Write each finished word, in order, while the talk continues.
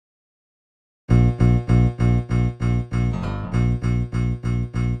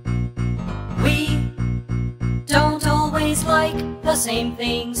always like the same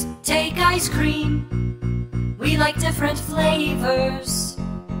things. Take ice cream, we like different flavors.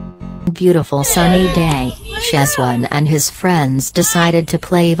 Beautiful sunny day, Sheswan and his friends decided to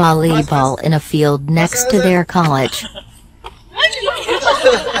play volleyball in a field next to their college. Why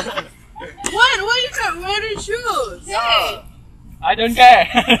you not wearing shoes? Hey. I don't care.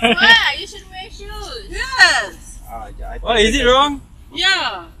 Why? You should wear shoes. Yes. What, is it wrong?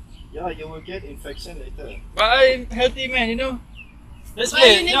 Yeah. Yeah, you will get infection later. But I'm healthy man, you know. Let's But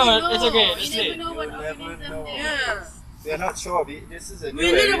play. you never No, know. it's okay. Let's You play. never know what You'll never organism know. there Yeah. is. We are not sure. This is a new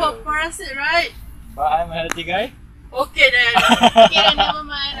We learn area. about parasite, right? But I'm a healthy guy. Okay then. Okay, then never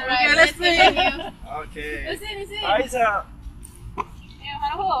mind. Alright, Okay, let's play. continue. Okay. Listen. Eyes up. Yeah,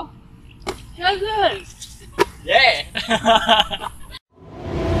 hello. Yeah, good. Yeah.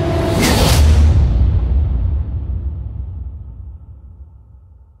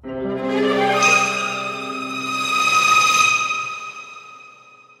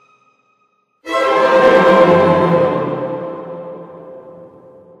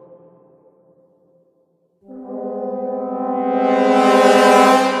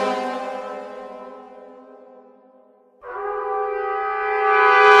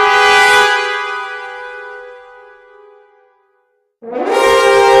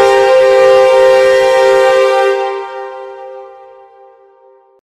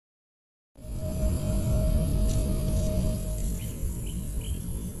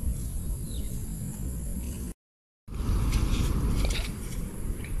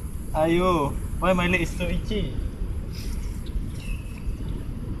 Ayo, why my leg is so itchy?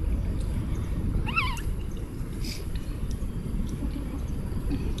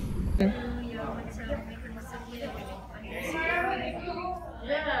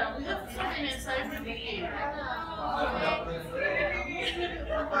 Yeah, we have something inside for the game.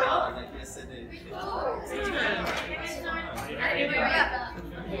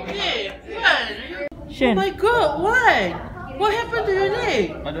 Hey, what? Oh my god, what? What happened to your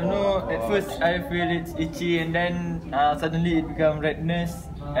leg? I don't know, at first I feel it's itchy and then suddenly it become redness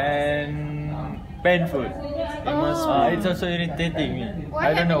and painful. It's also irritating me.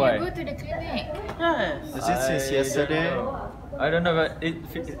 I don't know why. Go to the clinic. Yes. Is it since yesterday? I don't know, but it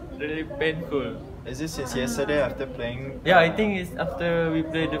feels really painful. Is it since yesterday after playing? Yeah, I think it's after we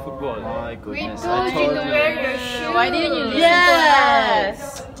play the football. My We goodness, told I you told to you. wear your shoes. Why didn't you listen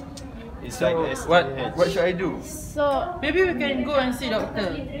Yes. It's So like STH. what should I do? So, Maybe we can go and see doctor.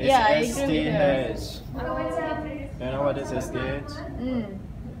 It's yeah, I agree with her. STH. You know what is STH?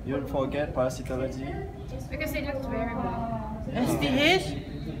 You forget parasitology. Because it looks very bad. STH?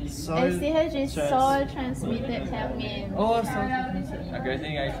 STH is soil transmitted helminth. Oh, so Okay, I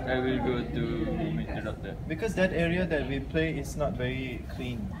think I will go to meet the doctor. Because that area that we play is not very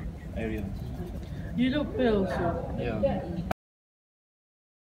clean area. you look pale also. Yeah.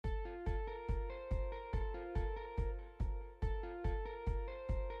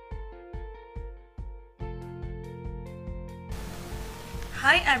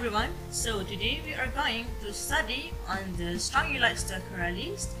 Hi everyone, so today we are going to study on the strongyloides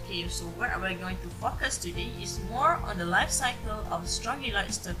stercoralis. Okay, so what we are going to focus today is more on the life cycle of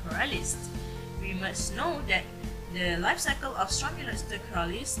strongyloides stercoralis. We must know that the life cycle of strongyloides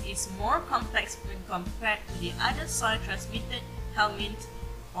stercoralis is more complex when compared to the other soil transmitted helminth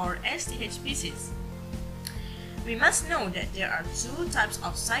or STH species. We must know that there are two types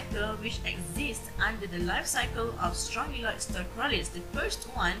of cycle which exist under the life cycle of strongyloides stercoralis. The first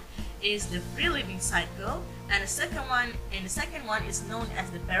one is the free living cycle, and the second one is known as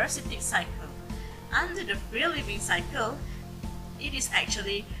the parasitic cycle. Under the free living cycle, it is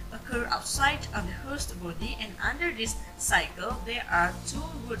actually occur outside of the host body, and under this cycle there are two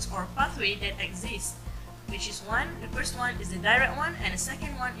routes or pathway that exist, which is the first one is the direct one and the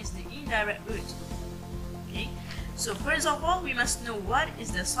second one is the indirect route. Okay. So first of all, we must know what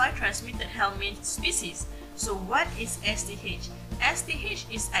is the soil transmitted helminth species. So what is STH? STH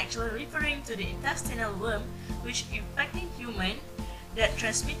is actually referring to the intestinal worm which infecting human that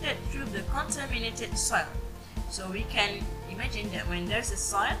transmitted through the contaminated soil. So we can imagine that when there's a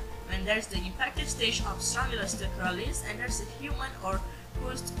soil, when there's the infected stage of strongyloides stercoralis and there's a human or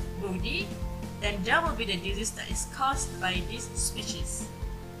host body, then there will be the disease that is caused by this species.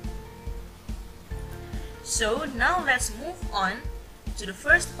 So now let's move on to the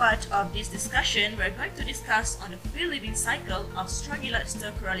first part of this discussion. We're going to discuss on the free living cycle of strongyloides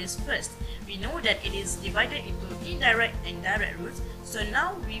stercoralis first. We know that it is divided into indirect and direct routes. So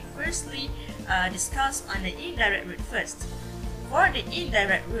now we firstly discuss on the indirect route first. For the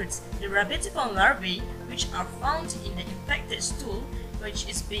indirect routes, the rabbitiform larvae, which are found in the infected stool, which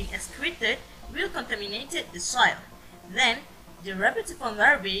is being excreted, will contaminate the soil. Then the rabetiform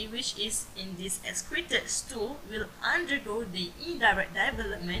larvae, which is in this excreted stool, will undergo the indirect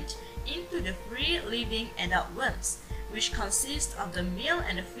development into the free living adult worms, which consist of the male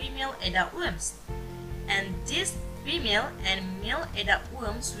and the female adult worms. And these female and male adult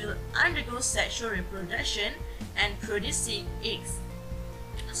worms will undergo sexual reproduction and producing eggs.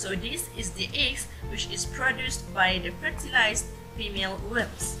 So this is the eggs which is produced by the fertilized female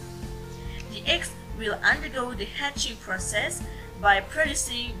worms. The eggs will undergo the hatching process by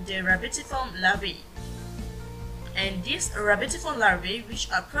producing the rabetiform larvae. And these rabetiform larvae, which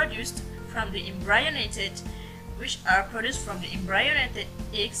are produced from the embryonated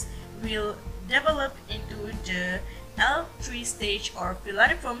eggs, will develop into the L3 stage or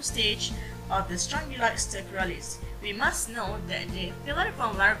filariform stage of the strongyloides stercoralis. We must know that the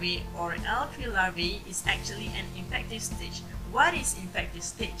filariform larvae or L3 larvae is actually an infective stage. What is infective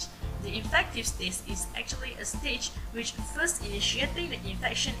stage? The infective stage is actually a stage which first initiating the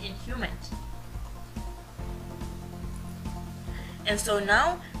infection in humans. And so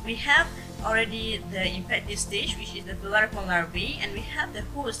now we have already the infective stage, which is the filariform larvae, and we have the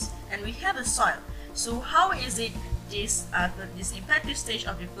host and we have the soil. So how is it this infective stage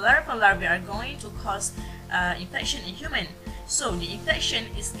of the filariform larvae are going to cause infection in human? So the infection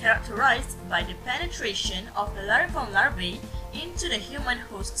is characterized by the penetration of filariform larvae into the human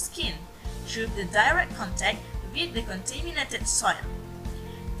host skin through the direct contact with the contaminated soil.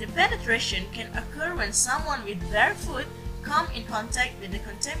 The penetration can occur when someone with bare foot come in contact with the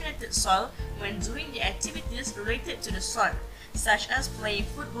contaminated soil when doing the activities related to the soil, such as playing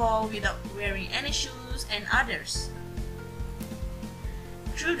football without wearing any shoes and others.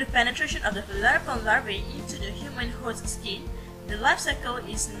 Through the penetration of the filariform larvae into the human host skin, the life cycle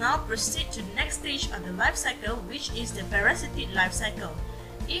is now proceed to the next stage of the life cycle, which is the parasitic life cycle.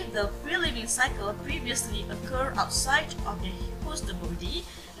 If the free living cycle previously occurred outside of the host body,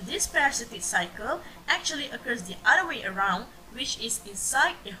 this parasitic cycle actually occurs the other way around, which is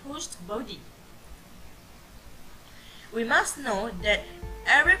inside the host body. We must know that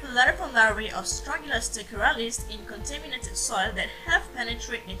every filariform larvae of strongyloides stercoralis in contaminated soil that have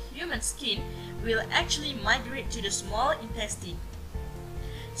penetrated the human skin will actually migrate to the small intestine.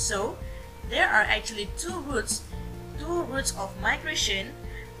 So there are actually two routes of migration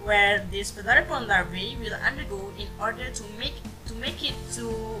where these filariform larvae will undergo in order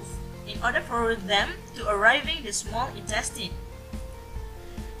for them to arriving the small intestine.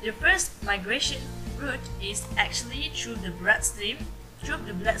 The first migration route is actually through the bloodstream,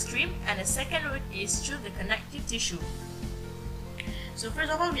 and the second route is through the connective tissue. So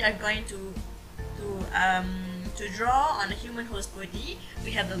first of all, we are going to draw on the human host body.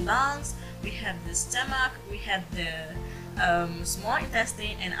 We have the lungs, we have the stomach, we have the small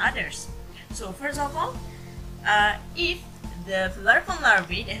intestine and others. So first of all, if the filariform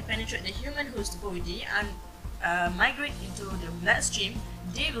larvae that penetrate the human host body and migrate into the bloodstream,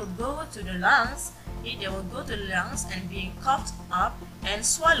 they will go to the lungs. They will go to the lungs and being coughed up and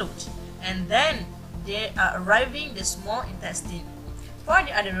swallowed, and then they are arriving the small intestine. For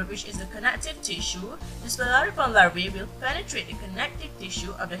the other route, which is the connective tissue, the filariform larvae will penetrate the connective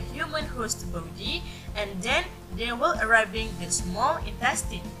tissue of the human host body, and then they will arriving the small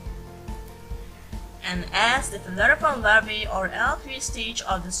intestine. And as the filariform larvae or L3 stage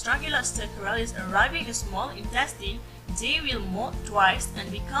of the strongyloides stercoralis arriving the small intestine, they will molt twice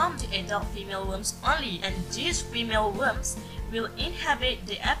and become the adult female worms only, and these female worms will inhabit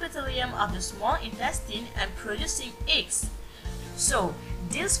the epithelium of the small intestine and producing eggs. So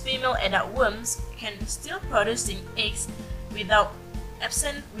these female adult worms can still producing eggs without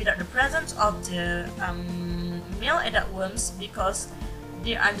the presence of the male adult worms, because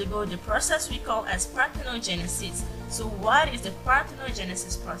they undergo the process we call as parthenogenesis. So what is the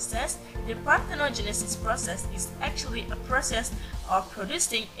parthenogenesis process? The parthenogenesis process is actually a process of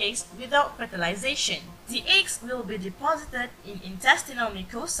producing eggs without fertilization. The eggs will be deposited in intestinal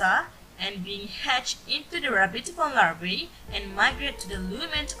mucosa and being hatched into the rabetiform larvae and migrate to the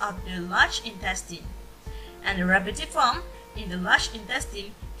lumen of the large intestine. And the rabetiform in the large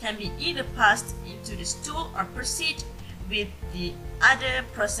intestine can be either passed into the stool or proceed with the other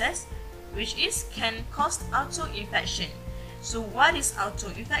process, which can cause auto-infection. So what is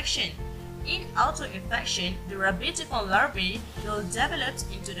auto-infection? In auto-infection, the rabetiform larvae will develop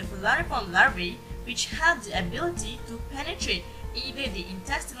into the filariform larvae, which have the ability to penetrate either the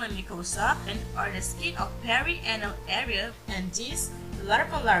intestinal mucosa or the skin of perianal area, and these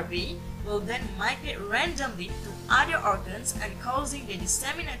filariform larvae will then migrate randomly to other organs and causing the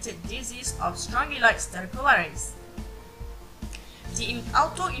disseminated disease of strongyloides stercoralis. The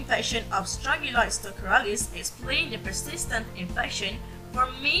auto-infection of strongyloides stercoralis explains the persistent infection for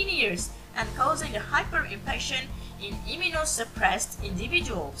many years and causing the hyperinfection in immunosuppressed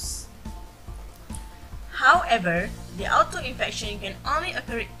individuals. However, the auto-infection can only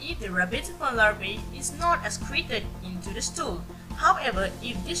occur if the rabbit-borne larvae is not excreted into the stool. However,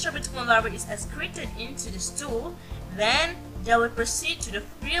 if this rabbit-borne larvae is excreted into the stool, then they will proceed to the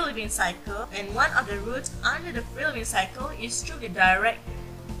free living cycle, and one of the routes under the free living cycle is through the direct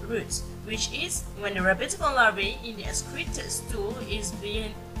route, which is when the rabbit-borne larvae in the excreted stool is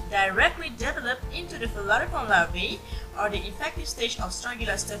being directly developed into the falciparum larvae, or the infective stage of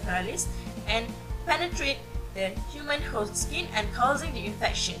strongyloides stercoralis, and penetrate the human host skin and causing the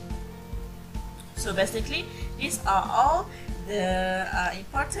infection. So basically, these are all the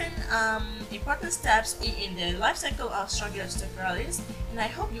important steps in the life cycle of strongyloides stercoralis, and I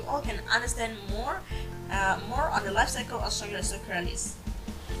hope you all can understand more on the life cycle of strongyloides stercoralis.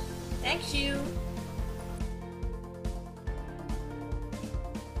 Thank you.